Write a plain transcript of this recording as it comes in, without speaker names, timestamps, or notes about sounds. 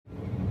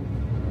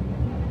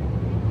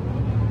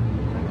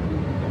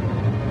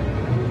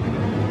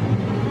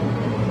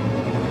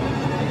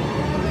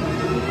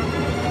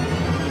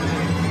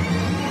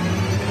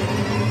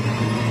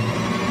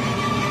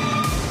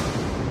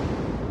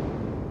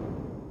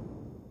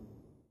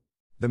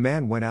The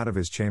man went out of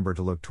his chamber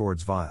to look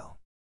towards Vile.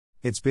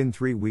 It's been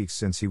 3 weeks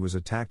since he was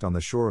attacked on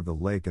the shore of the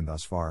lake, and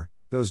thus far,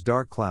 those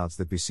dark clouds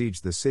that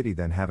besieged the city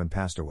then haven't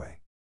passed away.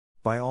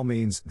 By all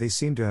means, they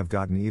seem to have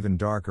gotten even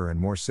darker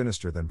and more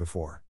sinister than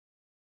before.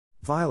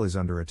 Vile is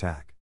under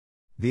attack.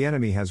 The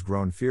enemy has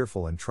grown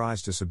fearful and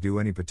tries to subdue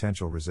any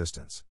potential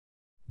resistance.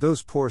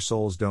 Those poor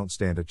souls don't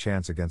stand a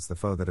chance against the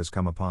foe that has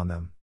come upon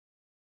them.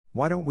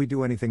 Why don't we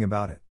do anything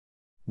about it?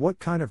 What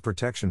kind of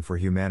protection for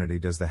humanity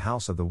does the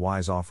House of the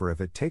Wise offer if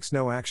it takes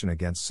no action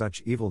against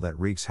such evil that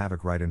wreaks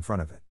havoc right in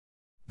front of it?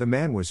 The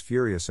man was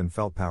furious and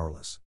felt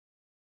powerless.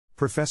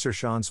 Professor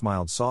Sean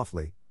smiled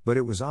softly, but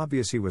it was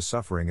obvious he was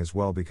suffering as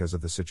well because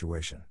of the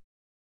situation.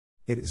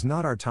 It is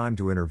not our time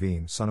to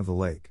intervene, son of the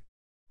lake.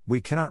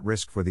 We cannot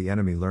risk for the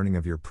enemy learning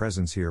of your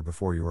presence here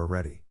before you are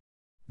ready.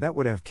 That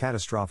would have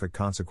catastrophic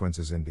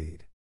consequences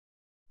indeed.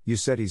 You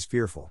said he's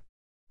fearful.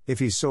 If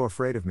he's so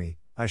afraid of me,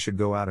 I should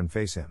go out and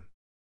face him.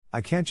 I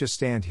can't just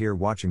stand here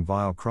watching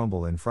Vile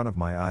crumble in front of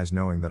my eyes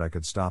knowing that I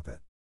could stop it.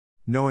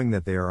 Knowing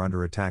that they are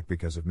under attack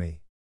because of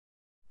me.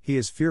 He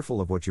is fearful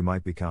of what you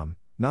might become,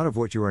 not of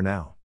what you are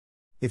now.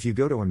 If you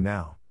go to him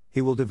now, he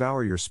will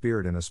devour your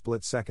spirit in a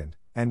split second,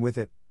 and with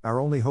it, our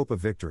only hope of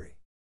victory.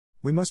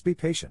 We must be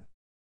patient.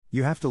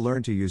 You have to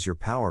learn to use your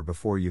power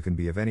before you can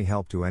be of any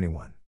help to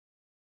anyone.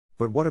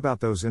 But what about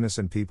those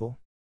innocent people?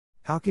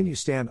 How can you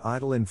stand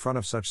idle in front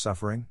of such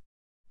suffering?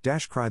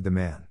 Cried the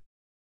man.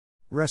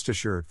 Rest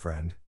assured,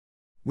 friend.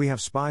 We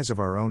have spies of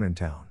our own in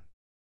town.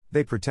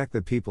 They protect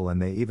the people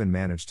and they even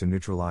manage to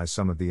neutralize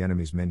some of the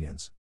enemy's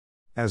minions.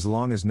 As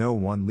long as no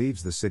one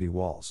leaves the city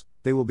walls,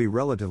 they will be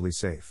relatively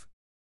safe.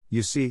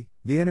 You see,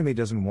 the enemy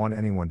doesn't want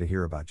anyone to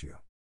hear about you.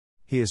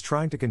 He is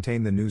trying to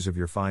contain the news of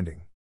your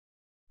finding.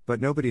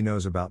 But nobody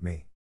knows about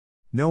me.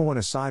 No one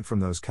aside from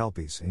those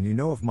Kelpies, and you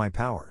know of my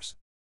powers.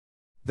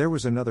 There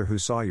was another who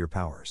saw your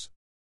powers.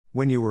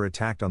 When you were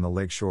attacked on the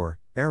lake shore,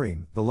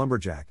 Arim, the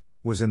lumberjack,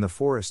 was in the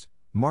forest,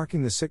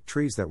 marking the sick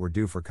trees that were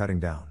due for cutting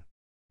down.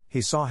 He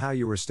saw how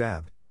you were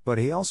stabbed, but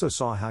he also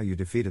saw how you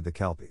defeated the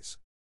Kelpies.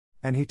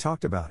 And he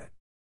talked about it.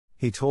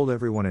 He told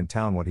everyone in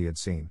town what he had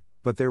seen,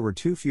 but there were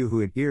too few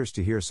who had ears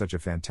to hear such a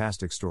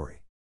fantastic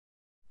story.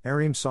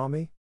 Arim saw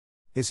me?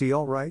 Is he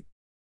all right?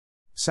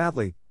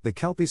 Sadly, the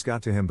Kelpies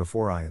got to him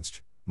before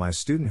Einst, my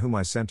student whom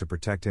I sent to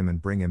protect him and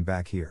bring him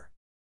back here.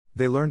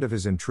 They learned of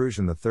his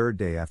intrusion the 3rd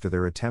day after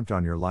their attempt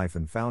on your life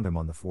and found him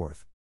on the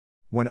 4th.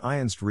 When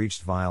Einst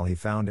reached Vile, he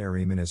found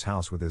Arim in his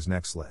house with his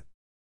neck slit.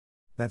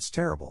 That's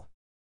terrible.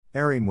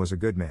 Arim was a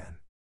good man.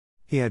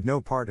 He had no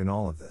part in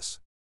all of this.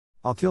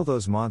 I'll kill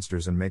those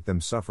monsters and make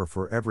them suffer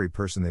for every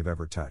person they've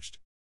ever touched.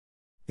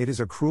 It is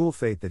a cruel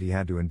fate that he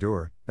had to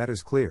endure, that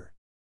is clear.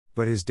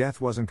 But his death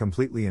wasn't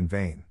completely in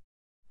vain.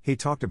 He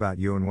talked about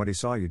you and what he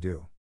saw you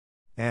do.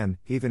 And,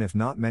 even if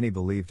not many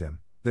believed him,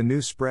 the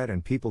news spread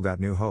and people got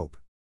new hope.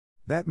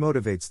 That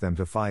motivates them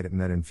to fight it and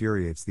that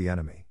infuriates the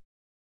enemy.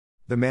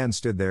 The man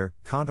stood there,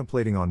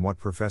 contemplating on what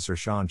Professor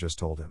Sean just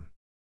told him.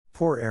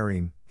 Poor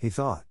Arim, he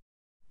thought.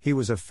 He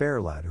was a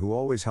fair lad who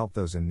always helped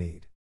those in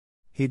need.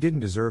 He didn't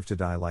deserve to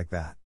die like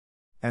that.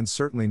 And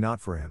certainly not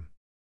for him.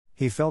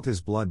 He felt his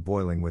blood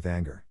boiling with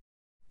anger.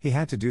 He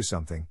had to do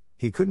something,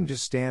 he couldn't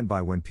just stand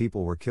by when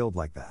people were killed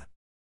like that.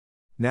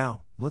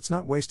 Now, let's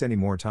not waste any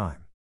more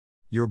time.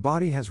 Your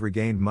body has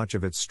regained much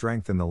of its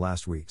strength in the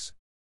last weeks.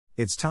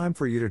 It's time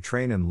for you to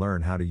train and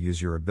learn how to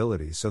use your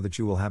abilities so that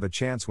you will have a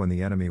chance when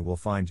the enemy will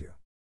find you.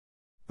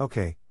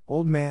 Okay,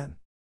 old man.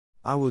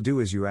 I will do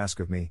as you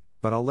ask of me,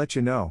 but I'll let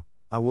you know,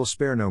 I will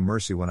spare no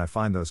mercy when I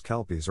find those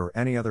Kelpies or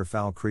any other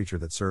foul creature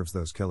that serves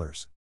those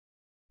killers.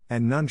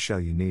 And none shall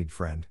you need,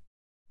 friend.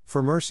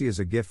 For mercy is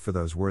a gift for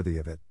those worthy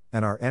of it,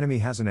 and our enemy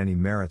hasn't any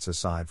merits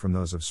aside from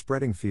those of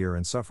spreading fear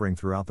and suffering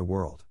throughout the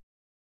world.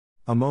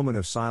 A moment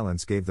of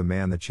silence gave the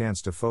man the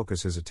chance to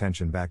focus his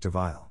attention back to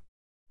Vile.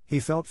 He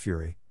felt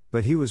fury,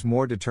 but he was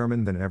more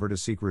determined than ever to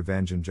seek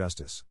revenge and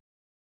justice.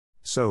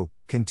 So,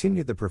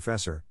 continued the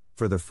professor,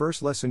 for the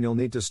first lesson you'll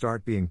need to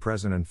start being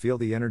present and feel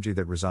the energy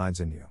that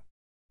resides in you.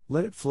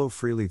 Let it flow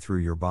freely through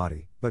your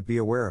body, but be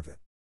aware of it.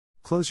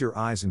 Close your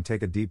eyes and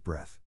take a deep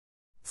breath.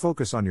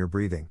 Focus on your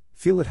breathing,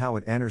 feel it how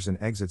it enters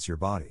and exits your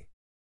body.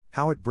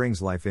 How it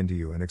brings life into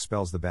you and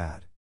expels the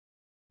bad.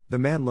 The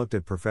man looked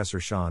at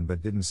Professor Sean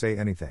but didn't say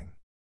anything.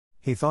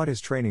 He thought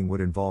his training would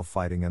involve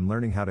fighting and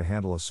learning how to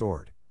handle a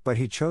sword, but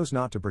he chose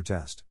not to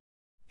protest.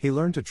 He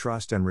learned to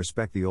trust and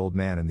respect the old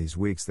man in these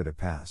weeks that had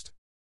passed.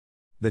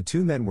 The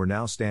two men were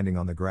now standing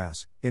on the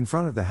grass, in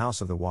front of the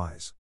House of the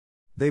Wise.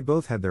 They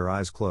both had their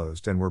eyes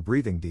closed and were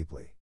breathing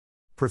deeply.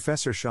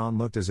 Professor Sean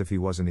looked as if he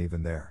wasn't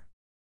even there.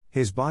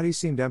 His body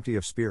seemed empty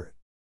of spirit.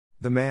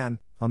 The man,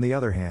 on the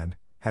other hand,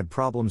 had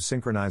problems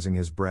synchronizing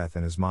his breath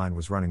and his mind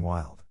was running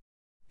wild.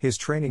 His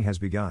training has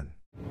begun.